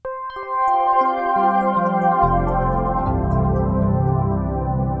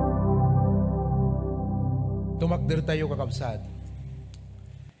Magdirtayo kakabsat.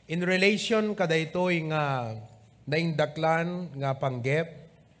 In relation kadaytoy nga naindaklan nga panggep,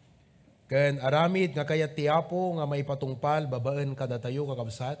 ken aramid nga kayat tiapo nga may patungpal babaen kadatayo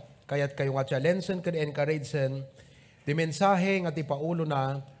kakabsat, kayat kayo nga challengen ken encourageen ti mensahe nga ti paulo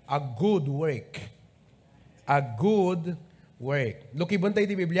na a good work. A good work. Lukibon tayo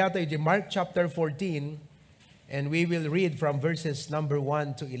ti Biblia tayo di Mark chapter 14 and we will read from verses number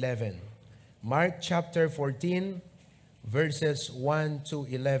 1 to 11. Mark chapter 14, verses 1 to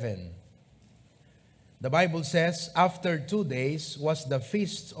 11. The Bible says, "After 2 days was the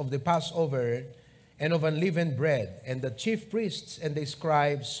feast of the Passover and of unleavened bread, and the chief priests and the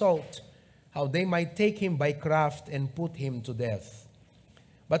scribes sought how they might take him by craft and put him to death.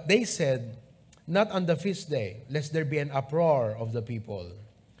 But they said, Not on the feast day, lest there be an uproar of the people.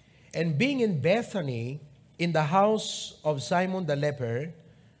 And being in Bethany, in the house of Simon the leper,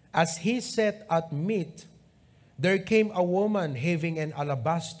 as he sat at meat, there came a woman having an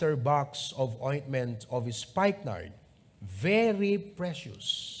alabaster box of ointment of spikenard, very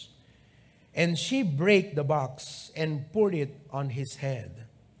precious. And she brake the box and poured it on his head.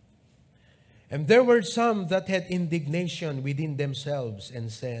 And there were some that had indignation within themselves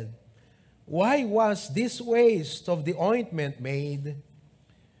and said, Why was this waste of the ointment made?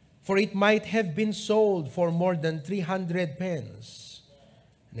 For it might have been sold for more than 300 pence.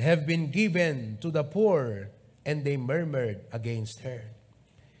 And have been given to the poor, and they murmured against her.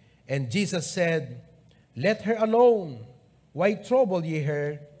 And Jesus said, Let her alone. Why trouble ye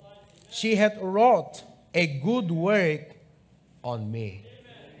her? She hath wrought a good work on me."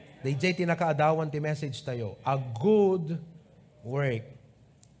 DJ tinakaadawan ti message tayo. A good work.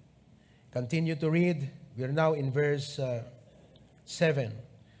 Continue to read. We're now in verse 7.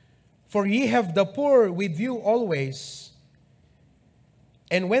 "For ye have the poor with you always,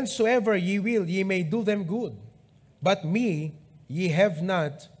 and whensoever ye will, ye may do them good. But me ye have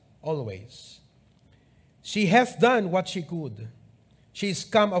not always. She hath done what she could. She is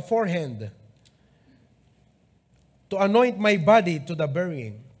come aforehand to anoint my body to the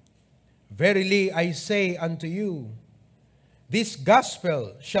burying. Verily I say unto you, this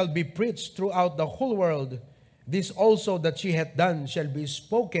gospel shall be preached throughout the whole world. This also that she hath done shall be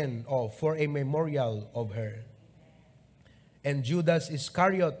spoken of for a memorial of her. And Judas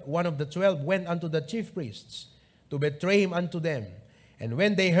Iscariot, one of the 12, went unto the chief priests to betray him unto them. And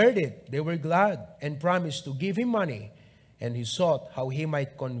when they heard it, they were glad and promised to give him money. And he sought how he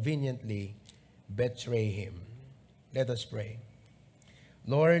might conveniently betray him." Let us pray.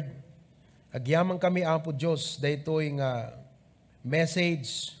 Lord, agyaman kami, Apo Diyos, daytoy nga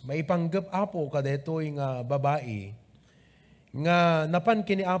message, maipanggap, Apo, ka daytoy nga babae, nga napan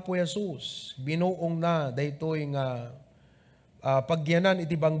kini Apo Jesus, binuong na daytoy nga pagyanan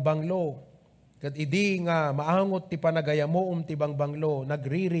iti bangbanglo, kat idi nga maangot ti panagayamoom ti bangbanglo,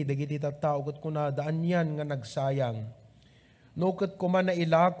 nagriri dagiti tattao, kat kuna daan yan nga nagsayang. No kat kuman na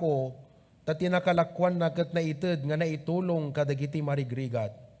ilako, ta tinakalakwan na kat naited nga naitulong kadagiti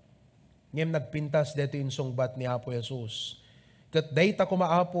marigrigat. Ngem nagpintas deto insungbat ni Apo Jesus. Kat dayta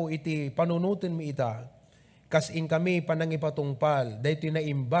kumaapo iti panunutin mi ita, kas in kami panangipatungpal, dayto na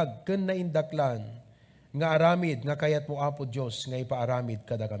imbag ken na indaklan, nga aramid, nga kayat mo, Apo Diyos, nga ipaaramid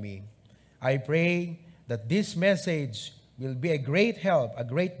kada kami. I pray that this message will be a great help, a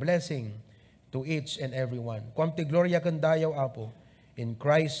great blessing to each and every one. Kuamti gloria kandayaw, Apo. In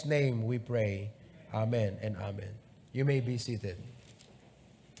Christ's name we pray. Amen and amen. You may be seated.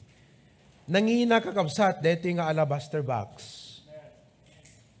 Nangina kakabsat, dito yung alabaster box.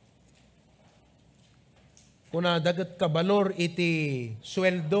 Kuna dagat kabalor iti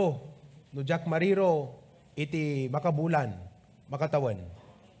sweldo, no Jack Mariro, iti makabulan, makatawan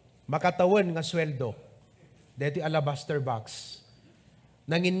nga sweldo, deti alabaster box.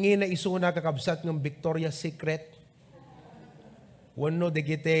 Nangingi na isuna kakabsat ng Victoria's Secret, wano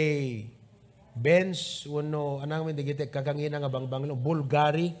degite Benz, wano anang degite kakangina nga bangbanglo,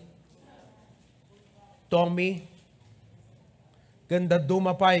 Bulgari, Tommy, ganda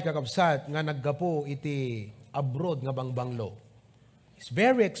dumapay kakabsat nga naggapo iti abroad nga bangbanglo. It's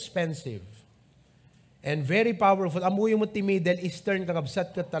very expensive. And very powerful. Amuyo mo ti Middle Eastern kakabsat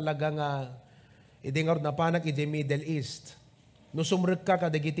ka talaga nga idingar na panak iti Middle East. No sumrek ka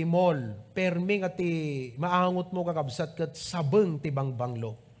kadagiti mall, perming at ti maangot mo kakabsat kat sabeng ti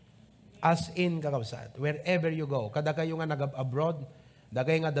bangbanglo. As in kakabsat, wherever you go. Kada kayo nga nag-abroad,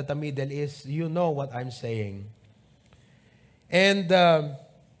 dagay nga data Middle East, you know what I'm saying. And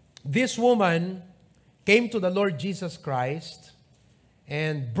this woman came to the Lord Jesus Christ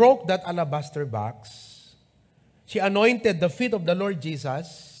and broke that alabaster box. She anointed the feet of the Lord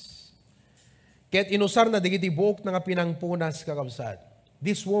Jesus. Kaya't inusar na digiti buok na nga pinangpunas kakabsat.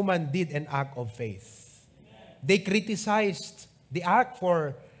 This woman did an act of faith. They criticized the act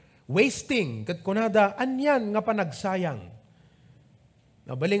for wasting. Kat kunada, anyan nga panagsayang.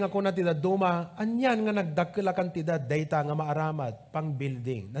 Nabaling ako na tida duma, anyan nga nagdakila kantidad data nga maaramat pang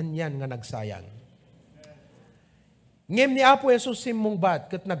building. Anyan nga nagsayang. Ngem ni Apo Jesus simong bat,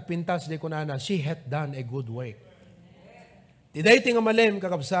 kat nagpintas di kunana, she hath done a good work. Tiday nga malem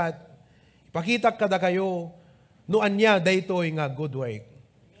kakabsat, ipakita kada kayo, no anya daytoy nga good work.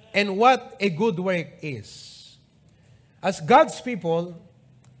 And what a good work is. As God's people,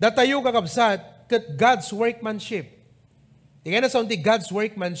 datayo kakabsat, kat God's workmanship. Tingnan na sa unti, God's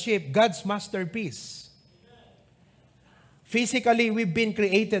workmanship, God's masterpiece. Physically, we've been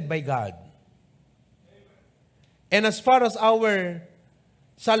created by God. And as far as our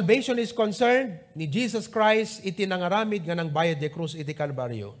salvation is concerned, ni Jesus Christ, iti nangaramid nga ng bayad de cruz iti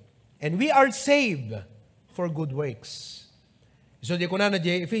Kalbaryo. And we are saved for good works. So di ko na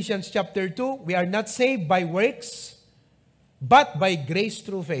Ephesians chapter 2, we are not saved by works, but by grace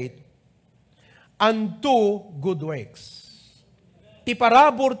through faith, unto good works. Ti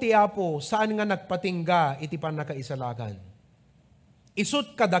parabor ti Apo, saan nga nagpatingga iti panakaisalakan.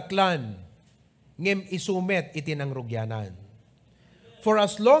 Isut kadaklan, ngem isumet iti nang rugyanan. For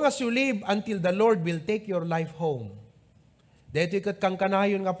as long as you live until the Lord will take your life home. Dito ikat kang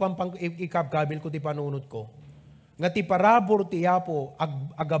kanayon nga pampang ikabkabil ko ti panunot ko. Nga ti parabor ti Apo,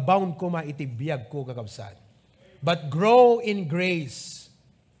 agabound ko ma iti biyag ko kakabsat. But grow in grace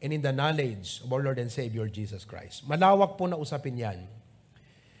and in the knowledge of our Lord and Savior Jesus Christ. Malawak po na usapin yan.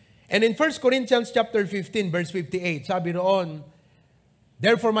 And in 1 Corinthians chapter 15, verse 58, sabi roon,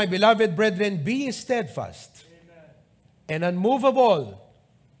 therefore, my beloved brethren, be steadfast and unmovable,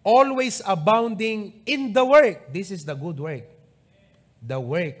 always abounding in the work. This is the good work. The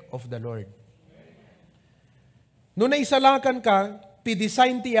work of the Lord. Nung naisalakan ka, ti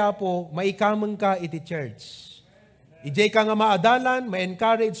design ti Apo, maikamang ka iti church. Ijay ka nga maadalan,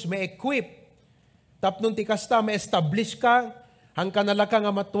 ma-encourage, ma-equip. Tapnon ti kasta, ma-establish ka, hangka nalaka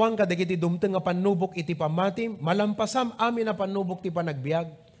nga matuwang ka, dagiti dumteng nga panubok iti pamatim, malampasam amin na panubok ti panagbiag,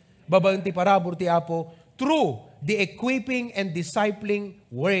 babang ti parabor ti Apo, through the equipping and discipling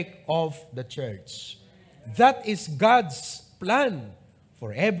work of the church. That is God's plan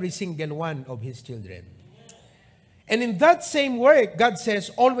for every single one of His children. And in that same work, God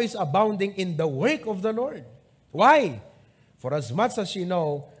says, always abounding in the work of the Lord. Why? For as much as you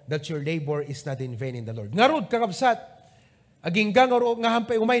know that your labor is not in vain in the Lord. Ngarod, kakabsat, agingga nga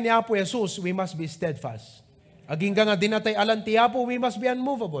hampay umay ni Apo Jesus, we must be steadfast. Agingga nga dinatay alan ti Apo, we must be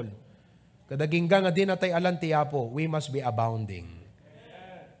unmovable. Kadagingga nga dinatay alan ti Apo, we must be abounding.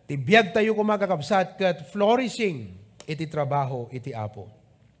 Tibiyag tayo kumakakabsat kat flourishing iti trabaho iti Apo.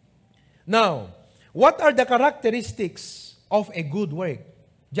 Now, what are the characteristics of a good work?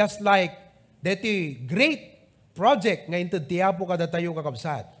 Just like that great project nga inted ti Apo kada tayo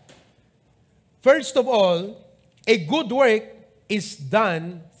kakabsat. First of all, a good work is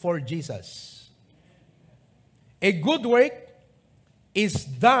done for Jesus. A good work is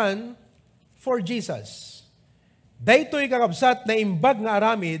done for Jesus. Daytoy kakabsat na imbag nga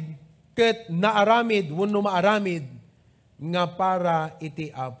aramid, ket naaramid, wenno maaramid, nga para iti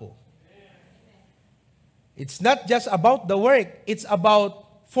Apo. It's not just about the work, it's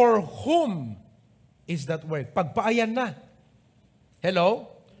about for whom is that work. Pagpaayan na. Hello?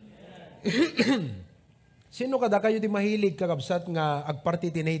 Sino kada kayo di mahilig kakabsat nga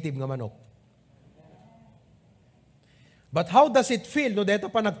agparti ti native nga manok? But how does it feel no dito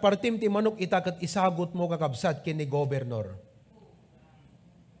pa nagpartim ti manok itakat isagot mo kakabsat kini governor?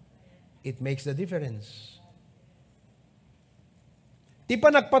 It makes the difference. Ti pa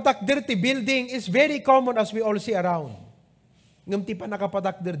nagpatakder ti building is very common as we all see around. Ngam ti pa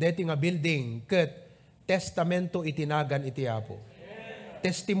nakapatakder deti nga building ket testamento itinagan iti Apo.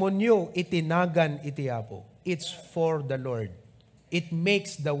 Testimonyo itinagan iti Apo. It's for the Lord. It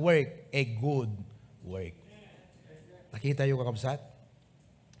makes the work a good work. Nakita yung kakabsat?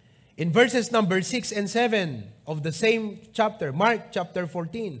 In verses number 6 and 7 of the same chapter, Mark chapter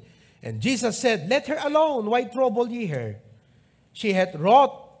 14, and Jesus said, let her alone, why trouble ye her? She hath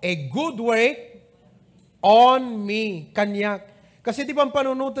wrought a good work on me. Kanyak. Kasi di ba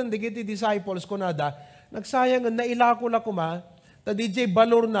panunutan digiti disciples ko nada, nagsayang na ilako la kuma, ta DJ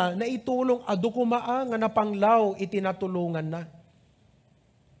balor na itulong adu kumaa nga napanglaw itinatulungan na.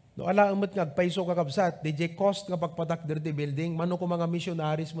 No ala amet nga paiso kakabsat, DJ cost nga pagpatakder ti building, mano ko mga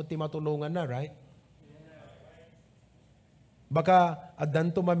missionaries mo ti matulungan na, right? Baka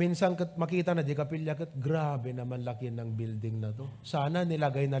adanto maminsan kat makita na di kapilya kat grabe naman laki ng building na to. Sana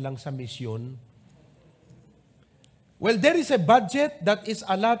nilagay na lang sa misyon Well, there is a budget that is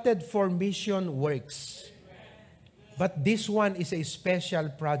allotted for mission works. But this one is a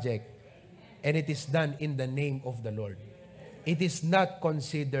special project, and it is done in the name of the Lord. It is not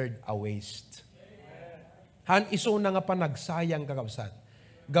considered a waste. Han iso na nga pa nagsayang kakabsat.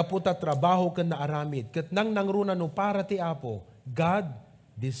 Gaputa trabaho ka na aramid. Kat nang nangruna no para ti Apo, God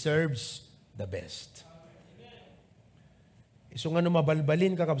deserves the best. Iso nga no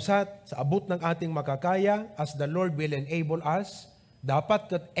mabalbalin kakabsat, sa abot ng ating makakaya, as the Lord will enable us,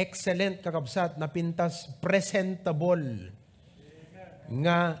 dapat kat excellent kakabsat na pintas presentable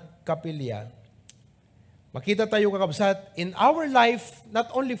nga kapilya. Makita tayo kakabsat, in our life,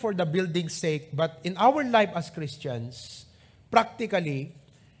 not only for the building's sake, but in our life as Christians, practically,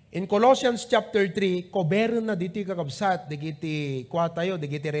 in Colossians chapter 3, koberon na dito kakabsat, digiti kwa tayo,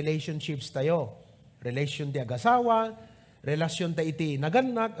 digiti relationships tayo. Relation ti agasawa, relasyon ta iti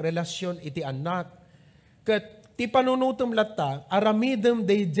naganak, relasyon iti anak. Kat ti panunutom latta, aramidem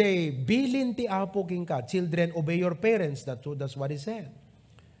DJ, bilin ti Apo king ka. Children, obey your parents. That's what he said.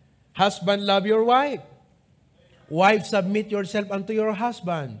 Husband, love your wife. Wife, submit yourself unto your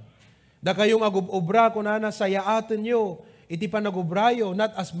husband. Da kayong agubobra kunana sayaaten nyo, iti panagubrayo,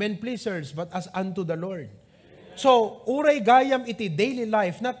 not as men pleasers, but as unto the Lord. So, uray gayam iti daily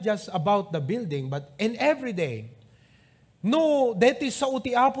life, not just about the building, but in every day. No, deti sa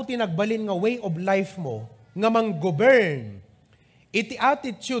uti Apo tinagbalin nga way of life mo, nga mang-govern. Iti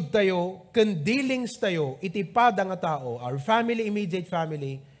attitude tayo, ken dealings tayo, iti pada nga tao, our family, immediate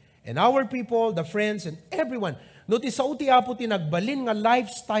family, and our people, the friends, and everyone. No, ti sa uti Apo tinagbalin nga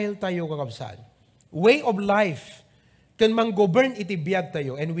lifestyle tayo kakabsat. Way of life, ken mang-govern iti biyag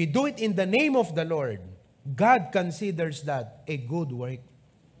tayo, and we do it in the name of the Lord. God considers that a good work.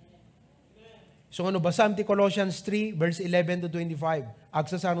 So ano ba ti Colossians 3, verse 11 to 25?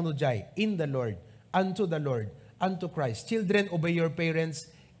 Agsasano no jay, in the Lord, unto the Lord, unto Christ. Children, obey your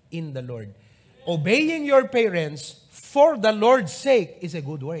parents in the Lord. Obeying your parents for the Lord's sake is a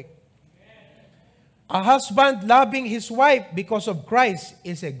good work. A husband loving his wife because of Christ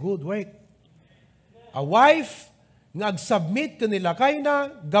is a good work. A wife nga ag-submit kanila kay na,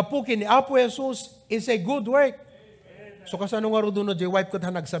 gapu kini Apo Jesus is a good work. So kasano nga ro doon no, wife ko ta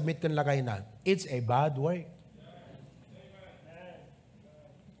nag-submit kanila kay na, it's a bad work.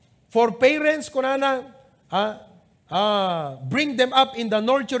 For parents, kunana, bring them up in the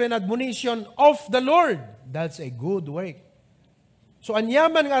nurture and admonition of the Lord. That's a good work. So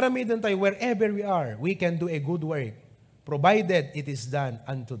anyaman nga aramidan tayo, wherever we are, we can do a good work, provided it is done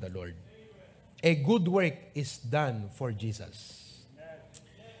unto the Lord. A good work is done for Jesus.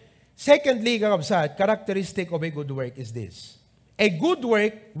 Secondly, kakabsat, characteristic of a good work is this. A good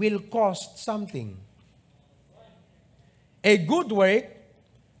work will cost something. A good work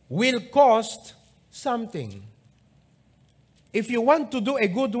will cost something. If you want to do a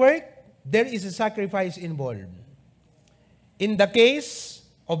good work, there is a sacrifice involved. In the case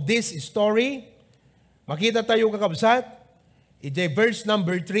of this story, makita tayo kakabsat, verse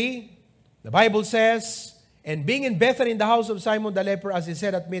number 3, the Bible says, and being in Bethany in the house of Simon the leper, as he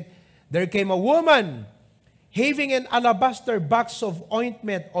said at meat, there came a woman having an alabaster box of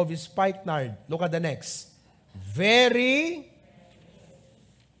ointment of spikenard. Look at the next.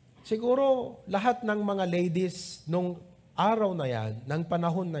 Siguro lahat ng mga ladies nung araw na yan, ng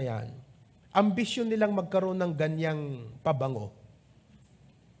panahon na yan, ambisyon nilang magkaroon ng ganyang pabango.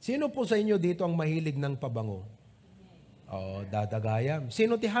 Sino po sa inyo dito ang mahilig ng pabango? Dadagayam.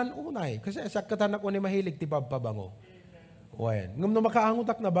 Sino ti Han unay? Kasi sa katanak ko ni mahilig ti pabango. Wen, ngum no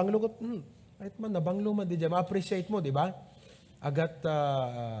makaangutak na banglo ket kahit man nabanglo man di jay ma-appreciate mo, di ba? Agat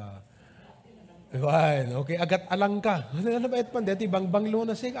okay, agat alang ka. Ano ba etman deti banglo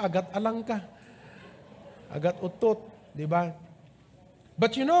na sig agat alang ka. Agat utot, di ba?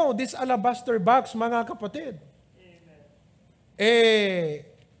 But you know, this alabaster box, mga kapatid,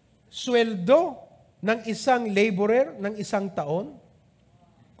 sweldo ng isang laborer ng isang taon,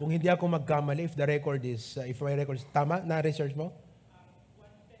 kung hindi ako magkamali, if my record is tama, na-research mo?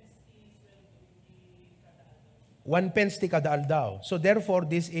 1 pence ti kada aldaw. So therefore,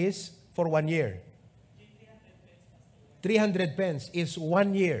 this is for 1 year. 300 pence is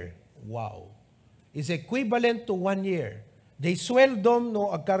 1 year. Wow. Is equivalent to 1 year. Day sweldom no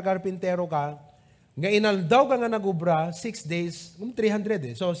agkarkarpintero ka, nga inaldaw ka nga nagubra, 6 days,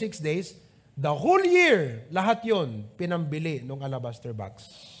 300 So 6 days, the whole year, lahat yon pinambili ng alabaster box.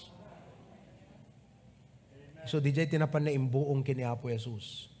 So DJ tinapan na imbuong kini Apo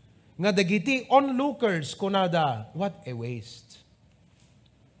Jesus. Nga dagiti onlookers kunada, what a waste.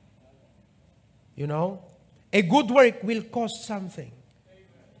 You know? A good work will cost something.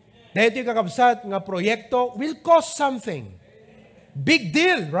 Dahil ito'y kakabsat nga proyekto will cost something. Big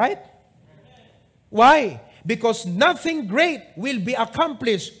deal, right? Why? Because nothing great will be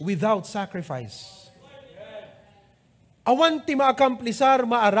accomplished without sacrifice. Awan ti ma-accomplishar,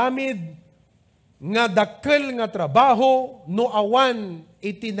 maaramid, nga dakkel nga trabaho, no awan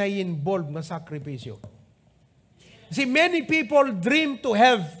iti na-involve nga sakripisyo. See, many people dream to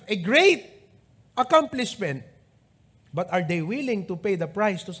have a great accomplishment, but are they willing to pay the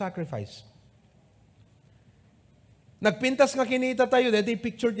price to sacrifice? Nagpintas nga kinita tayo, dati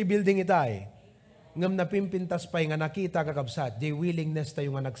picture ti building ita eh. Ngam napimpintas pa nga nakita kakabsat, di willingness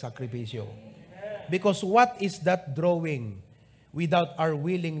tayo nga nagsakripisyo. Because what is that drawing without our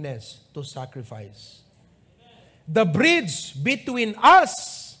willingness to sacrifice? The bridge between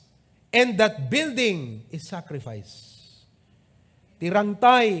us and that building is sacrifice.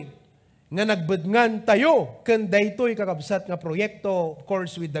 Tirangtay nga nagbedngan tayo ken daytoy kakabsat nga proyekto, of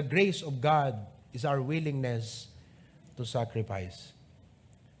course with the grace of God, is our willingness to sacrifice.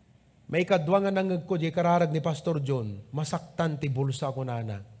 May kadwa nga nangag ko, di kararag ni Pastor John, masaktan ti bulsa ko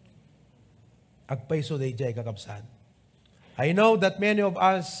nana. Agpaiso day jay kakabsat. I know that many of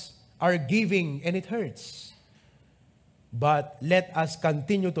us are giving and it hurts. But let us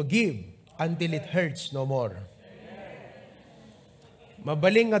continue to give until it hurts no more.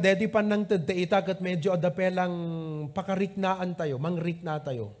 Mabaling nga deti pan nang tadta kat medyo adapelang pakariknaan tayo, mangrikna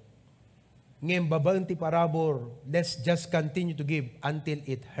tayo. Ngayon babaen ti parabor, let's just continue to give until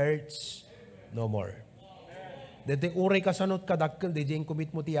it hurts no more. Dati uray kasanot kadakkel, di jeng commit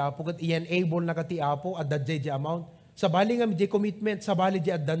mo ti Apo, kat i-enable na ka ti Apo, at that jay amount. Sabali nga di commitment, sabali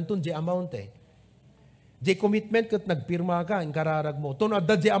di at danton di amount eh. Di commitment kat nagpirma ka, ang kararag mo. Tono at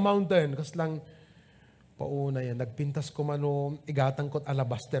di amount eh, kas lang, pauna yan, nagpintas ko mano, igatang ko't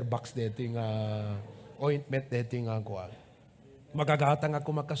alabaster box dito yung ointment dito yung kuha. Magagatang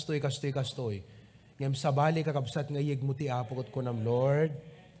ako makastoy. Ngayon sabali kakabsat nga iyag mo ti Apo kat kunam, Lord,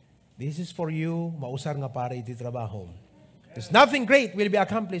 this is for you, mausar nga para iti trabaho. Because nothing great will be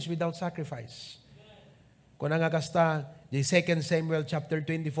accomplished without sacrifice. Kung nga kasta, the 2 Samuel chapter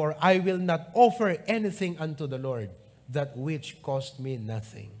 24, I will not offer anything unto the Lord, that which cost me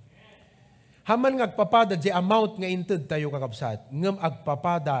nothing. Haman nga agpapada, the amount nga inted tayo kakabsat, ngam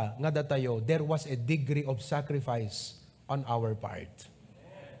agpapada nga datayo, there was a degree of sacrifice on our part.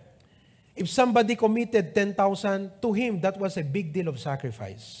 If somebody committed 10,000, to him, that was a big deal of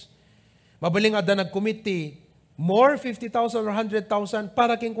sacrifice. Mabaling ada nag-commit more, 50,000 or 100,000,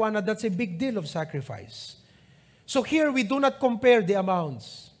 para kinkwana, that's a big deal of sacrifice. So here, we do not compare the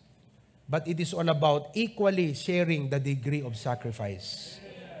amounts, but it is all about equally sharing the degree of sacrifice.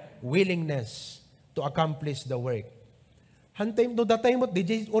 Willingness to accomplish the work. Hantay mo, datay mo,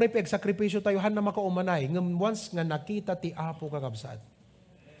 di uri pag-sakripisyo tayo, han na makaumanay. Ngam once nga nakita ti Apo kakabsat,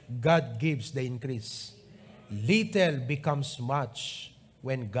 God gives the increase. Little becomes much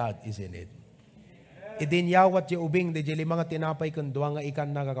when God is in it. Idinyawat di ubing, di jili mga tinapay kundwa nga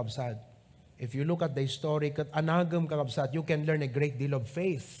ikan na kakabsat. If you look at the story, kat anagam kakabsat, you can learn a great deal of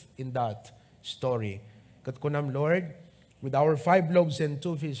faith in that story. Kat kunam, Lord, with our 5 loaves and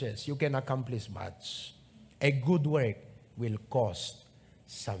 2 fishes, you can accomplish much. A good work will cost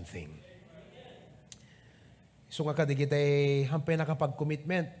something. So nga kadigitay hampay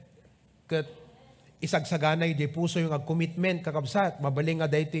nakapag-commitment. Kat isagsaganay di puso yung commitment kakabsat. Mabaling nga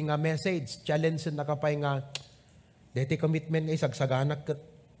dito yung message. Challenge na kapay nga dito commitment nga isagsaganak.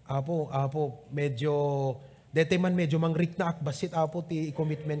 Kat Apo, medyo dito man medyo mangrik na akbasit Apo ti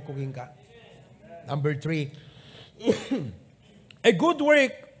commitment ko ka. Number 3. A good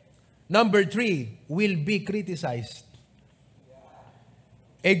work, number 3, will be criticized.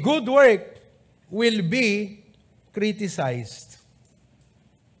 A good work will be criticized.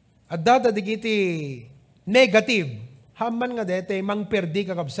 At dadadigiti negative. Haman nga dete mangperdi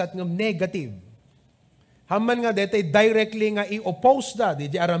kakabsat ng negative. Haman nga dete directly nga i-oppose da,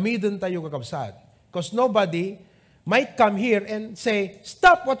 di aramidon tayo kakabsat. Because nobody might come here and say,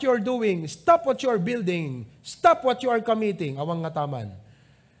 stop what you're doing, stop what you're building, stop what you are committing. Awang nga taman.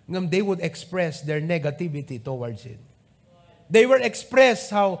 Ngam they would express their negativity towards it. They will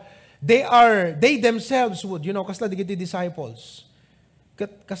express how they themselves would, kasla digiti disciples.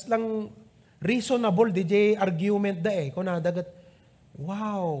 Kaslang reasonable DJ argument da eh. Kung nadagat,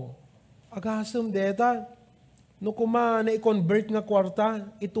 wow, agasam deta, no kuma na i-convert nga kwarta,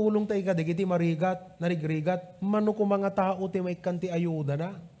 itulong tayo ka digiti marigat, narigrigat, mano ko mga tao ti may kanti ayuda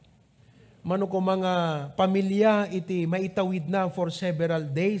na. Mano ko mga pamilya iti maitawid na for several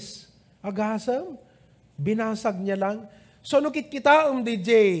days. Agasam, binasag niya lang. So nukit kita DJ,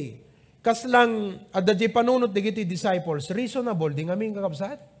 kaslang adadji panunot digiti disciples, reasonable, di nga aming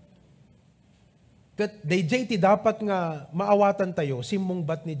kakabsat. Kat dayjay ti dapat nga maawatan tayo,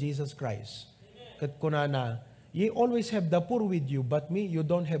 simmungbat ni Jesus Christ. Kat kunana, ye always have the poor with you, but me, you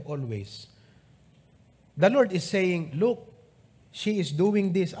don't have always. The Lord is saying, look, she is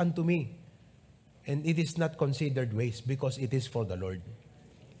doing this unto me. And it is not considered waste because it is for the Lord.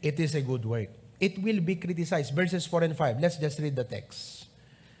 It is a good work. It will be criticized. Verses 4 and 5. Let's just read the text.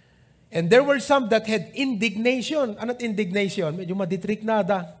 And there were some that had indignation. Ano't indignation? Medyo maditrik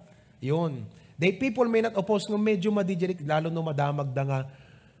nada. Yun. They people may not oppose ng medyo madidirik, lalo no madamag da nga.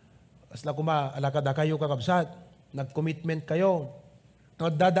 Asla kuma, alakada kayo kakabsat. Nag-commitment kayo.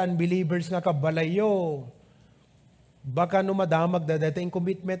 Nagdadaan believers nga kabalayo. Baka no madamag da dati yung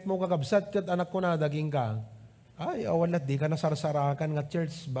commitment mo kakabsat kat anak ko na daging ka. Ay, awalat di ka na sarsarakan nga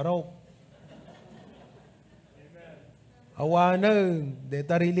church barok. Awanan,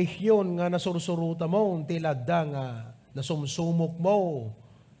 deta relihiyon nga nasursuruta mo, tilad da nga nasumsumok mo.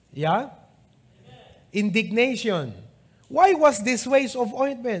 Yeah? Indignation. Why was this waste of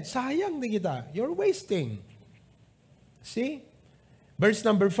ointment? Sayang di kita. You're wasting. See? Verse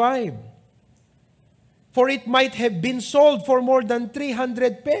number 5. For it might have been sold for more than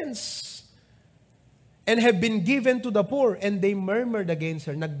 300 pence and have been given to the poor. And they murmured against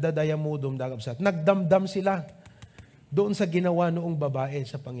her. Nagdadayamudom dagabsat. Nagdamdam sila doon sa ginawa noong babae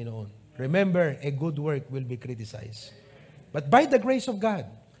sa Panginoon. Remember, a good work will be criticized. But by the grace of God,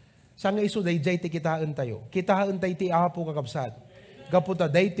 sa nga iso dayjay ti kitaan tayo. Kitaan tayo ti apo kakabsat.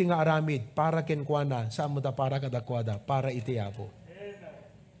 Gaputa day ti nga aramid para kenkwana sa amuta para kadakwada para iti apo.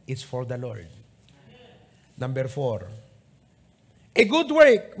 It's for the Lord. Number 4. A good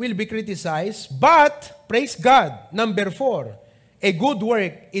work will be criticized, but, praise God, number 4, a good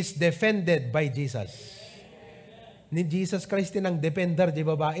work is defended by Jesus. Ni Jesus Christ tinang defender, di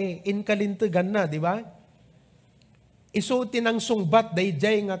babae. Inkalintigan na, di ba? Iso tinang sungbat,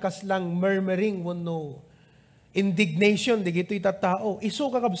 dayjay nga kaslang murmuring, no, indignation, di gito itatao. Iso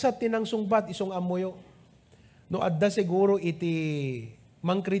kakabsat tinang sungbat, isong amoyo. No, adda siguro iti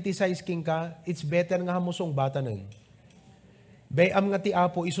mang-criticize king ka, it's better nga hamusong bata nun. Bayam nga ti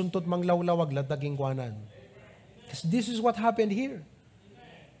apo, isuntot mang lawlawag lataging kwanan. This is what happened here.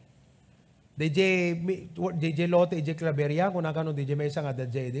 DJ Lote, DJ Claveria, kung nakano DJ Mesa nga,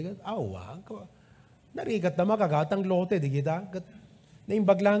 DJ, awa, narigat na makagatang Lote, di kita.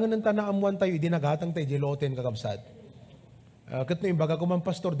 Naimbaglangan ng tanaamuan tayo, dinagatang tayo, DJ Lote, kakabsat. Kat no imbaga ko man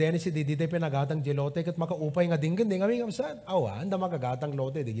Pastor Dennis, di tayo pinagatang jelote, kat makaupay nga dinggan, di nga may kapsat. Awa, anda makagatang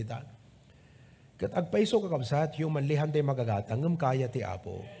lote, di kita. Kat agpaiso kakabsat, human lihan tayo magagatang, kaya ti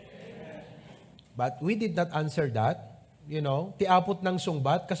apo. But we did not answer that. You know, ti apot ng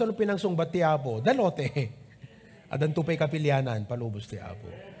sungbat, kasano pinang sungbat ti apo? Dalote. Adan tupay kapilyanan, palubos ti apo.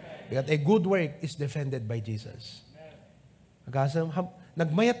 Because a good work is defended by Jesus.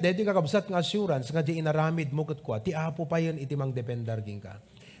 Nagmayat dito kakabsat ng assurance nga di inaramid mo kat kwa. Ti apo pa yun iti mang dependar king ka.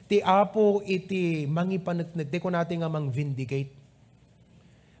 Ti apo iti mangipanagnig. Di ko natin nga mang vindicate.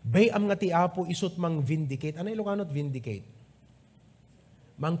 Bayam nga ti apo isut mang vindicate. Ano ilokanot vindicate?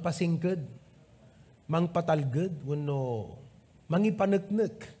 Mang pasingked. Mang patalged. Wano,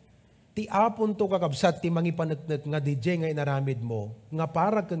 mangipanagnig. Ti apon to kakabsat ti mangipanagnig nga di nga inaramid mo. Nga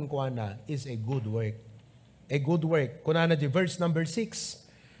para kan kwa na is a good work. A good work. Kunana di verse number 6.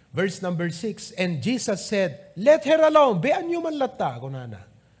 Verse number 6. And Jesus said, let her alone. Bean nyo man lata. Kunana.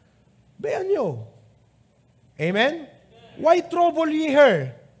 Bean nyo. Amen? Why trouble ye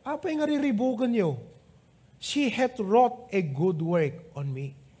her? Apay nga riribukan nyo. She hath wrought a good work on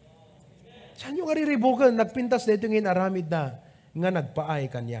me. Saan nyo nga riribukan? Nagpintas dito ng inaramid na nga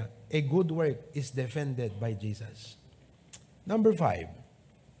nagpaay kanya. A good work is defended by Jesus. Number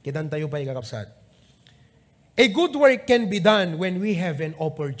 5. Kitan tayo pa ikakapsat. A good work can be done when we have an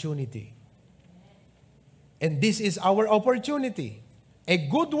opportunity. And this is our opportunity. A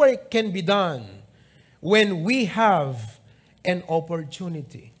good work can be done when we have an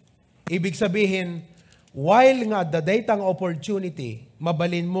opportunity. Ibig sabihin, while nga dadatang opportunity,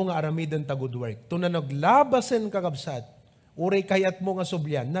 mabalin mo nga aramidon ta good work. Tuna naglabasen kakabsat, uray kayat mo nga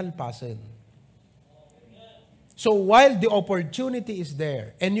sublyan, nalpasen. So while the opportunity is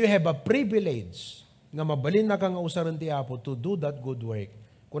there, and you have a privilege, nga mabalin na kang usaran ti Apo to do that good work.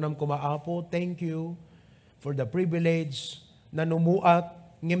 Kunam kumaapo, thank you for the privilege na numuat,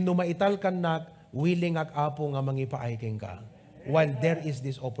 ngim numaital kan nak, willing ak Apo nga mangipaaiking ka. While there is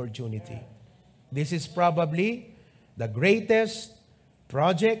this opportunity. This is probably the greatest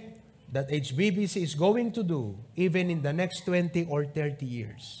project that HBBC is going to do even in the next 20 or 30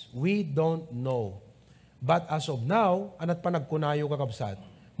 years. We don't know. But as of now, anat pa nagkunayo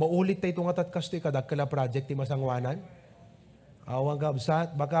kakabsat, maulit tayo itong atat kastoy kadag kala project ti masangwanan. Awang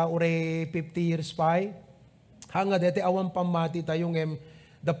kabsat, baka ure 50 years pa. Hanga dete awang pamati tayo ngem.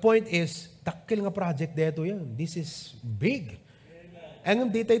 The point is, takil nga project deto yan. This is big.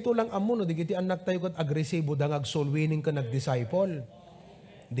 Ang di tayo lang amo, no? Di kiti anak tayo kat agresibo dang ag-soul winning ka nag-disciple.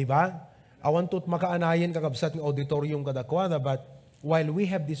 Di ba? Awan to't makaanayan kakabsat ng auditorium kadakwada, but while we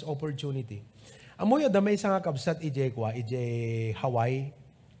have this opportunity, amoy damay sa nga kabsat ije Hawaii,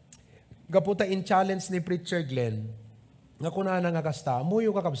 gaputa in challenge ni Preacher Glenn, nga kunana nga kasta, amoy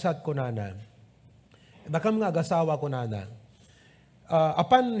kakabsat kunana, dakam nga agasawa kunana,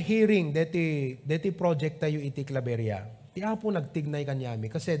 upon hearing deti project tayo iti Claveria, ti apo nagtignay kanyami,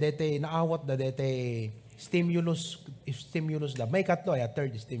 kasi deti naawat da deti stimulus da, may katlo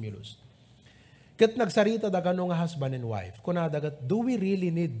third stimulus. Kat nagsarita da kano nga husband and wife, kuna dagat, do we really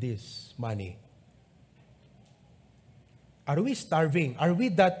need this money? Are we starving? Are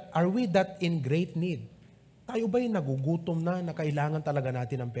we that in great need? Tayo ba'y nagugutom na kailangan talaga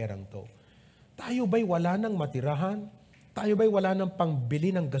natin ng perang to? Tayo ba'y wala nang matirahan? Tayo ba'y wala nang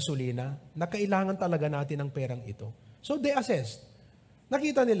pangbili ng gasolina na kailangan talaga natin ng perang ito? So they assessed.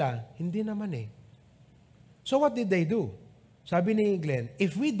 Nakita nila, hindi naman eh. So what did they do? Sabi ni Glenn,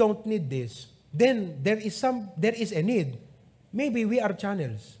 if we don't need this, then there is a need. Maybe we are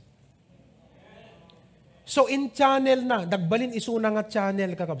channels. So in channel na, nagbalin isuna nga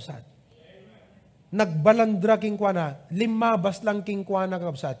channel kakabsat. Nagbalandra kingkwa na, limabas lang kingkwa na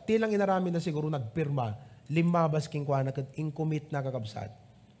kakabsat. Tilang inarami na siguro nagpirma, limabas kingkwa na incommit na kakabsat.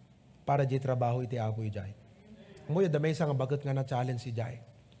 Para di trabaho iti ako ijay. Umuya damay sa nga bagat nga na challenge si Jai.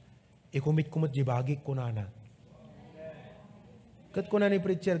 I-commit di bagik ko na. Kat ko na ni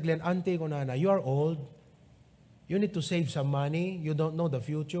Preacher Glenn, ante ko na, you are old. You need to save some money. You don't know the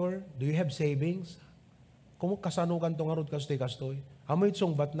future. Do you have savings? Kung kasanukan tong arod kastoy. Amoy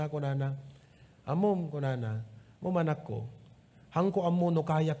itsong bat na ko na. Amom ko na. Mumanak ko. Hangko amo no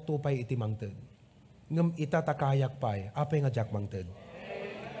kayak tupay iti mangted. Ngam itatakayak pay. Apay nga jak mangted.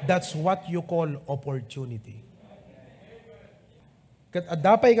 That's what you call opportunity. Kat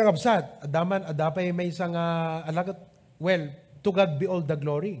adapay kakabsat. Adapay may isang alagat. Well, to God be all the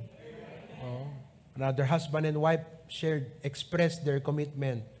glory. Oh. Another husband and wife expressed their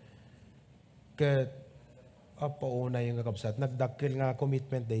commitment. Kat, pauna yung kakabsat. Nagdakil nga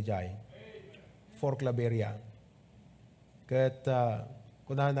commitment day jay. For Claveria. Kat,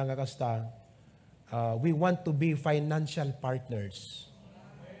 kunahan nga kasta, we want to be financial partners.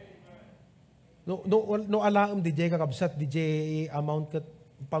 No alaam DJ kakabsat, DJ amount kat,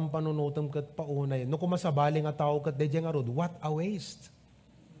 pampanunutom kat pauna yun. No kumasabali nga tao kat DJ nga rod, what a waste.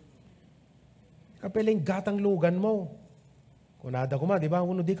 Kapiling gatang lugan mo. Kunada ko di ba?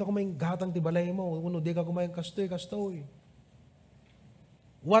 Uno di ka kumain gatang tibalay mo. Uno di ka kumain kastoy.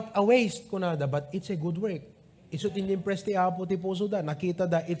 What a waste, kunada. But it's a good work. Isut in-impress ti apo ti puso da. Nakita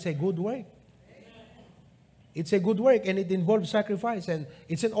da, it's a good work. It's a good work and it involves sacrifice and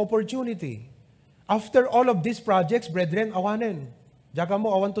it's an opportunity. After all of these projects, brethren, awanen. Diyaga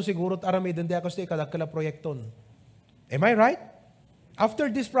mo, awan to siguro aramidin di ako sa ikadakala proyekton. Am I right? After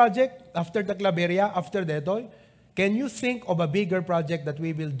this project, after the Claveria, after detoy, can you think of a bigger project that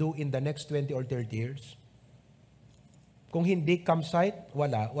we will do in the next 20 or 30 years? Kung hindi campsite,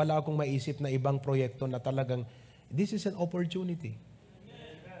 wala. Wala akong maisip na ibang proyekto na talagang, this is an opportunity.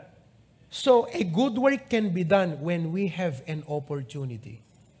 So, a good work can be done when we have an opportunity.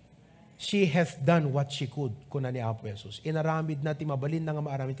 She hath done what she could, kuna ni Apo Jesus. Inaramid na timabalin na nga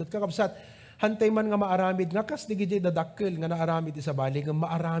maaramid. Kat kakabsat, hantay man nga maaramid, nga kas di gijay dadakil nga naaramid isa bali, nga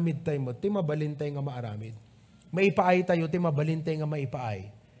maaramid tayo mo, timabalin tayo nga maaramid. Maipaay tayo, timabalin tayo nga maipaay.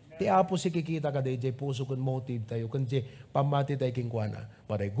 Ti Apo si kikita ka DJ, puso kun motive tayo, kun di pamati tayo kingkwana.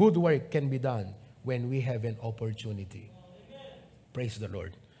 But a good work can be done when we have an opportunity. Praise the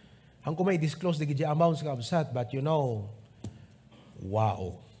Lord. Hang ko may disclose di gijay amounts kakabsat, but you know,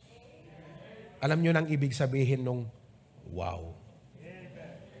 wow. Alam nyo nang ibig sabihin nung wow.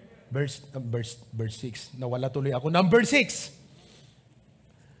 Verse 6. Nawala tuloy ako. Number 6.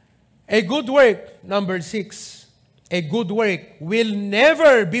 A good work. Number 6. A good work will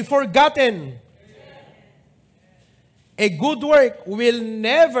never be forgotten. A good work will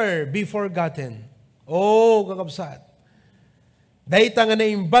never be forgotten. Oh, kakabsat. Dahita nga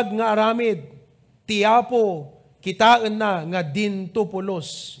naimbag nga aramid. Tiapo. Kitaan na nga dinto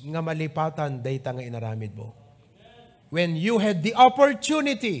pulos nga malipatan dayta nga inaramid mo. When you had the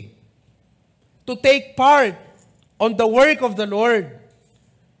opportunity to take part on the work of the Lord,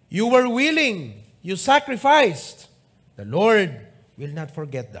 you were willing, you sacrificed, the Lord will not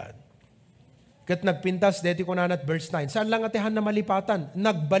forget that. Kat nagpintas, deti ko nanat verse 9, saan lang atihan na malipatan?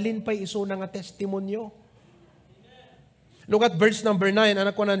 Nagbalin pa'y iso na nga testimonyo. Look at verse number 9.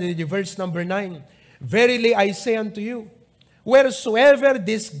 Anak ko na, verse number 9. Verily I say unto you, wheresoever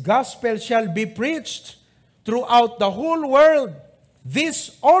this gospel shall be preached throughout the whole world,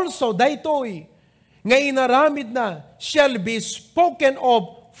 this also, daytoy, nga inaramid na, shall be spoken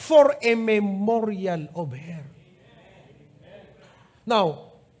of for a memorial of her. Now,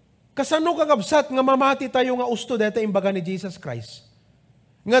 kasano kakabsat nga mamati tayo nga usto deta imbaga ni Jesus Christ?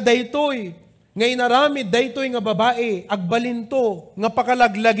 Nga daytoy, nga inaramid daytoy nga babae, agbalinto, nga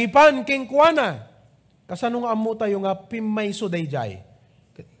pakalaglagipan king kuana. Kasano nga amo tayo nga pimayso dayjay?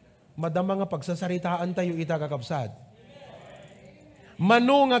 Madama nga pagsasaritaan tayo ita kakabsat.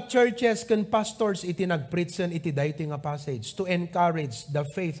 Mano nga churches kan pastors iti nagpreachen iti daytoy nga passage to encourage the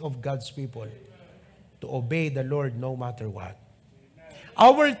faith of God's people to obey the Lord no matter what.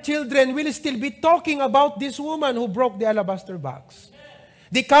 Our children will still be talking about this woman who broke the alabaster box.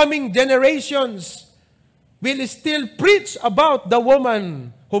 The coming generations will still preach about the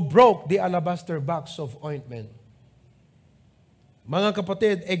woman who broke the alabaster box of ointment. Mga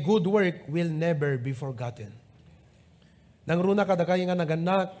kapatid, a good work will never be forgotten. Nang runa kada kayo nga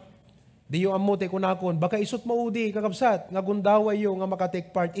naganak, di yung amote kunakon, baka isot maudi, kakabsat, nga gundaway yung nga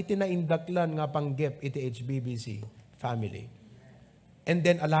makatake part, iti na indaklan nga panggep iti HBBC family. And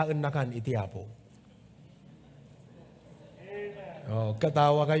then alaan na kan iti apo. Oh,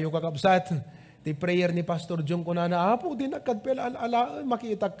 katawa kayo kakabsat. Ti prayer ni Pastor Jung ko na apo, di nagkadpela, alaan,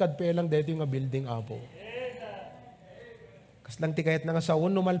 makita kadpelang dito yung building apo. Kas lang ti kayat na nga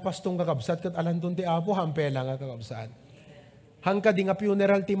sawon, numalpas tong kakabsat, kat alandun ti apo, hampela nga kakabsat. Hangka di nga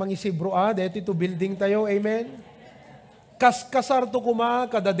funeral ti mangisibro, dito ito building tayo, amen? Kasar to kuma,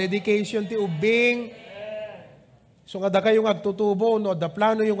 kada dedication ti ubing. So nga da kayong agtutubo, no, da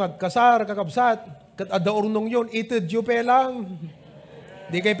plano yung agkasar, kakabsat, kat adaurnong yun, itid yu pelang.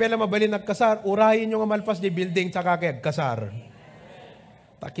 Di kayo pela mabalin nagkasar, urahin nyo nga malpas di building, tsaka kayo kasar.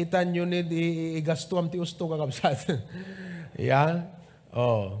 Takitan nyo ni igastuam ti usto kakabsat. Yeah?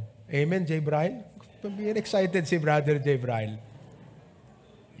 Oh. Amen, J. Bryle? Being excited si Brother J. Bryle.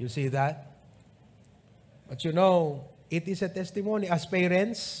 You see that? But you know, it is a testimony. As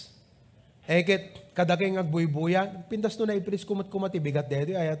parents, kadaking agbuy-buya, pintas no na ipris kumat-kumati, bigat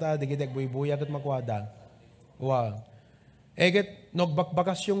dito, ayata, digit agbuy-buya, kat makwada. Wow.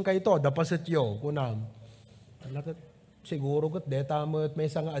 Nagbakbakasyon kayo to, dapasit yo, kunam. Alakat, siguro kat, deta mo't may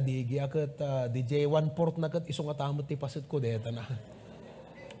isang adigi, akat DJ 1/4 na kat, isong atamot tipasit ko, deta na.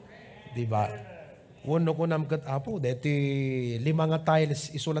 Diba? Uno ko nam kat apo, deti 5 nga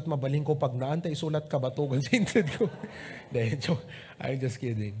tiles, isulat mabaling ko pag naanta, isulat ka batugan sinted ko. I'm just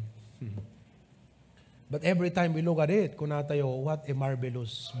kidding. But every time we look at it, kunatayo, what a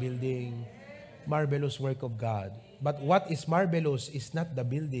marvelous building, marvelous work of God. But what is marvelous is not the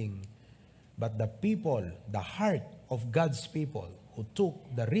building, but the people, the heart of God's people who took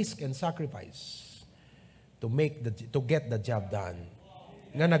the risk and sacrifice to get the job done.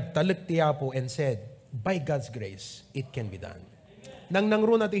 Nga nagtalik ti Apo and said, by God's grace, it can be done. Nang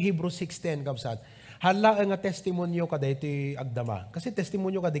nangruna ti Hebrews 6:10 kabsat, hala nga testimonyo kada iti agdama. Kasi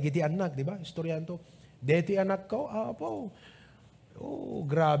testimonyo kada giti anak, di ba? Istoryan to. Deti anak ko, Apo. Oh,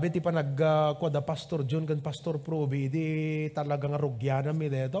 grabe ti pa nagkwada Pastor John kan Pastor Proby, di talagang arugyanan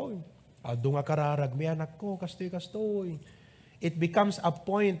mi deto. Ado nga kararag mi anak ko, kastoy. It becomes a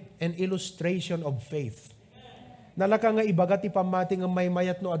point and illustration of faith. Nalaka nga ibaga ti pamati nga may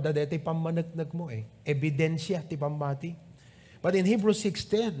mayat no adda deti pamanagnag mo ebidensya ti pamati. But in Hebrews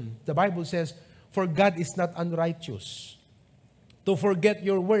 6:10, the Bible says, "For God is not unrighteous to forget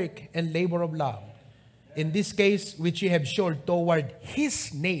your work and labor of love. In this case, which ye have showed toward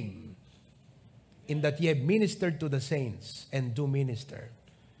His name, in that ye have ministered to the saints and do minister."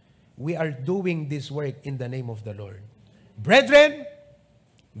 We are doing this work in the name of the Lord. Brethren,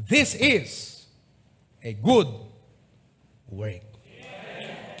 this is a good work.